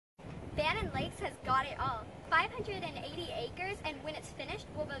Bannon Lakes has got it all. 580 acres, and when it's finished,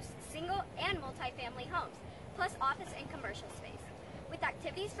 will boast single and multi-family homes, plus office and commercial space. With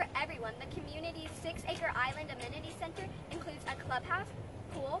activities for everyone, the community's 6-acre island amenity center includes a clubhouse,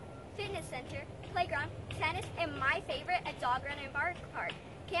 pool, fitness center, playground, tennis, and my favorite, a dog run and bark park.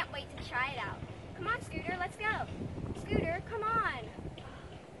 Can't wait to try it out. Come on, Scooter, let's go. Scooter, come on.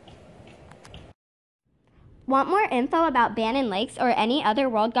 Want more info about Bannon Lakes or any other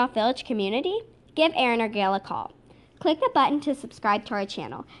World Golf Village community? Give Aaron or Gail a call. Click the button to subscribe to our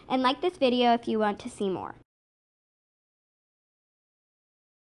channel, and like this video if you want to see more.